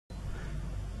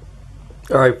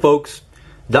Alright folks,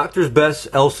 Doctor's Best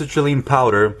L-Citrulline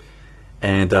powder,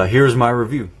 and here's my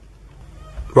review.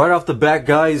 Right off the bat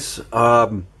guys,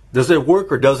 does it work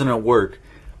or doesn't it work?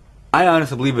 I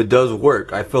honestly believe it does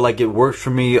work. I feel like it works for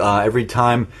me every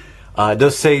time. It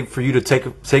does say for you to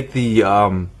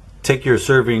take your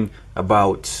serving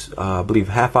about I believe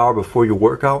half hour before your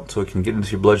workout so it can get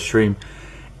into your bloodstream,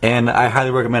 and I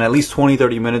highly recommend at least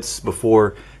 20-30 minutes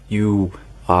before you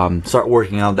start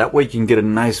working out. That way you can get a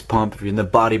nice pump if you're in the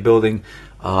bodybuilding,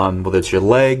 whether it's your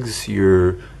legs,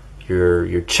 your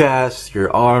chest, your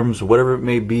arms, whatever it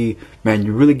may be. Man,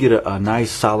 you really get a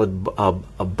nice solid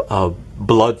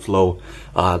blood flow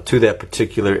to that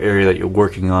particular area that you're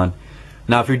working on.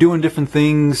 Now if you're doing different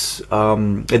things,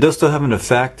 it does still have an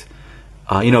effect.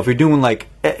 You know, if you're doing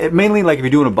mainly like if you're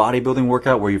doing a bodybuilding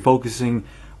workout where you're focusing,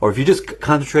 or if you're just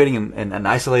concentrating and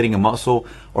isolating a muscle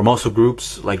or muscle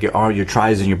groups like your arm, your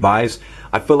tris, and your bis,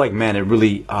 I feel like, man, it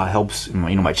really helps. You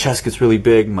know, my chest gets really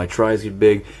big, my tris get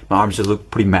big, my arms just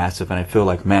look pretty massive, and I feel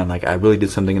like, man, like I really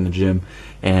did something in the gym,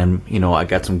 and you know, I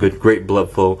got some great blood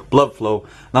flow.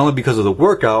 Not only because of the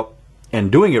workout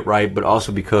and doing it right, but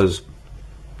also because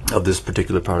of this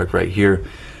particular product right here.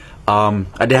 I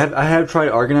have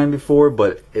tried Arginine before,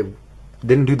 but it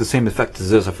didn't do the same effect as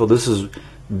this. I feel this is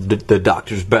the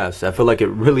doctor's best. I feel like it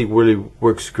really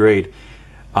works great.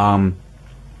 So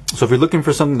if you're looking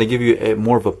for something to give you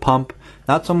more of a pump,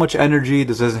 not so much energy,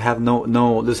 this doesn't have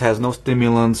this has no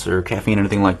stimulants or caffeine or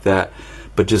anything like that,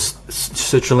 but just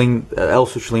citrulline,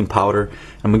 L-citrulline powder.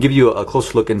 I'm gonna give you a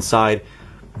closer look inside,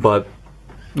 but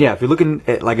yeah, if you're looking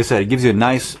at, like I said, it gives you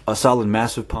a solid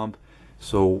massive pump.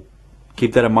 So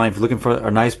keep that in mind. If you're looking for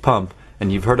a nice pump and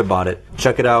you've heard about it,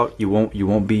 check it out. You will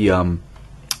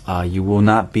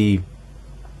not be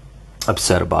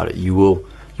upset about it. You will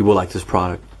like this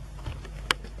product.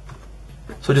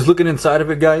 So just looking inside of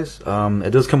it, guys,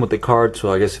 it does come with a card.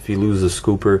 So I guess if you lose the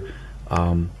scooper,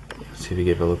 let's see if you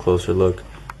get a little closer look.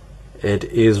 It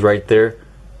is right there.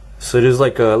 So it is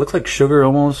like it looks like sugar,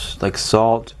 almost like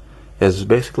salt. Is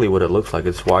basically what it looks like.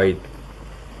 It's white,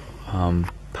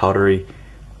 powdery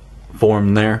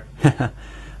form there.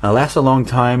 Lasts a long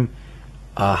time.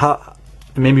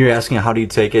 Maybe you're asking how do you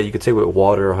take it? You could take it with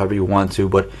water or however you want to,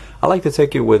 but I like to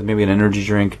take it with maybe an energy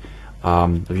drink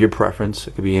of your preference.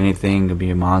 It could be anything, it could be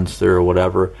a Monster or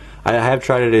whatever. I have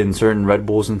tried it in certain Red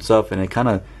Bulls and stuff, and it kind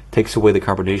of takes away the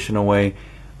carbonation away.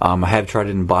 I have tried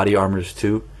it in body armors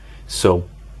too, so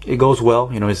it goes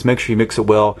well. You know, just make sure you mix it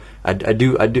well. It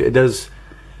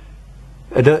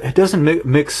doesn't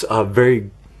mix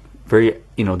very,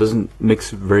 you know, it doesn't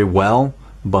mix very well.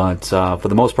 But for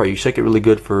the most part, you shake it really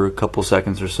good for a couple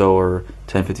seconds or so, or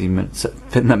 10-15 minutes,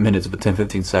 not minutes, but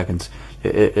 10-15 seconds.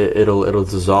 It'll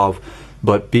dissolve.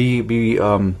 But be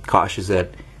cautious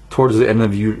that towards the end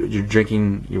of you're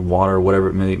drinking your water or whatever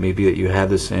it may be that you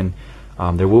have this in,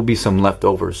 there will be some left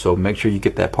over. So make sure you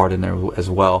get that part in there as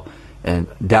well, and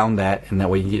down that, and that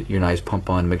way you get your nice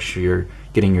pump on. Make sure you're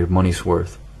getting your money's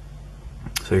worth.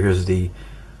 So here's the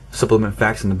supplement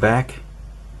facts in the back.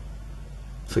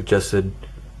 Suggested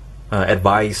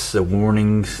advice,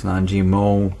 warnings,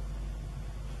 non-GMO.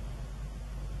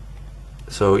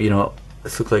 So, you know,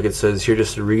 this looks like it says here,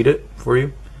 just to read it for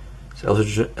you. So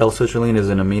L-citrulline is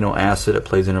an amino acid. It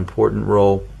plays an important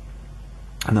role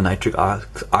in the nitric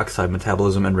oxide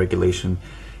metabolism and regulation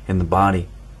in the body.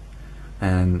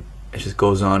 And it just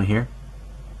goes on here.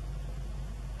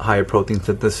 Higher protein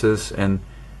synthesis, and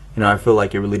you know, I feel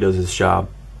like it really does its job.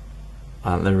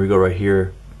 Let me go right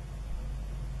here.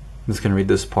 I'm just going to read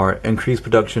this part. Increased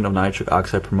production of nitric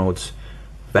oxide promotes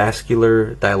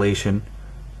vascular dilation,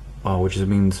 which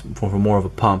means for more of a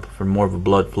pump, for more of a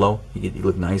blood flow. You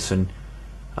look nice and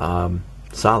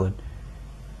solid,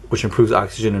 which improves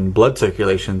oxygen and blood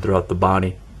circulation throughout the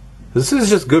body. This is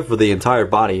just good for the entire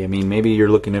body. I mean, maybe you're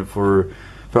looking at for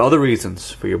other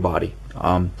reasons for your body.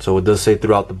 So it does say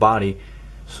throughout the body.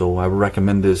 So I would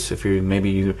recommend this if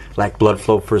you lack blood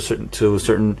flow to a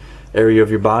certain area of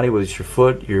your body, whether it's your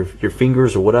foot, your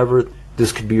fingers, or whatever.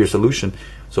 This could be your solution.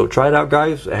 So try it out,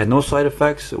 guys. It had no side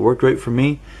effects. It worked great for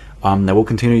me. I will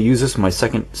continue to use this. My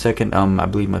second I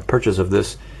believe my purchase of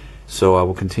this. So I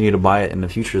will continue to buy it in the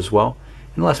future as well.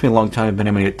 And it lasts me a long time,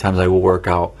 depending on how many times I will work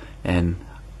out, and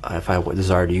if I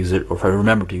desire to use it, or if I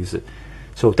remember to use it.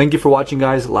 So thank you for watching,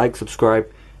 guys. Like,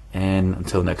 subscribe, and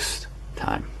until next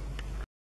time.